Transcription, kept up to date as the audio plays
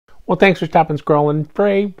Well, thanks for stopping scrolling for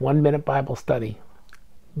a 1-minute Bible study.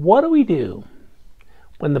 What do we do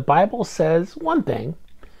when the Bible says one thing,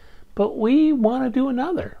 but we want to do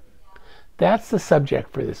another? That's the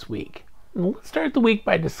subject for this week. And let's start the week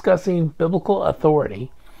by discussing biblical authority.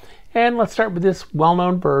 And let's start with this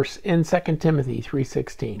well-known verse in 2 Timothy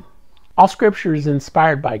 3:16. All Scripture is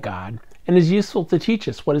inspired by God and is useful to teach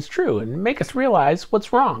us what is true and make us realize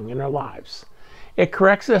what's wrong in our lives. It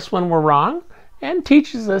corrects us when we're wrong and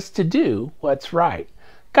teaches us to do what's right.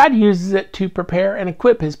 God uses it to prepare and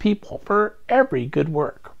equip His people for every good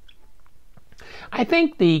work. I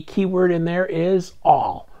think the key word in there is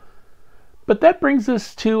all. But that brings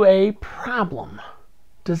us to a problem.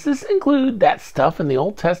 Does this include that stuff in the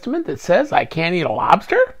Old Testament that says I can't eat a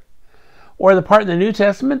lobster? Or the part in the New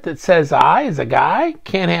Testament that says I, as a guy,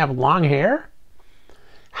 can't have long hair?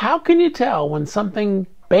 How can you tell when something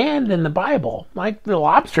banned in the Bible, like the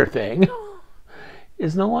lobster thing,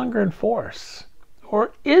 is no longer in force?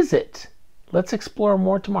 Or is it? Let's explore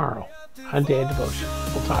more tomorrow on Day of Devotion.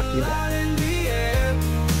 We'll talk to you then.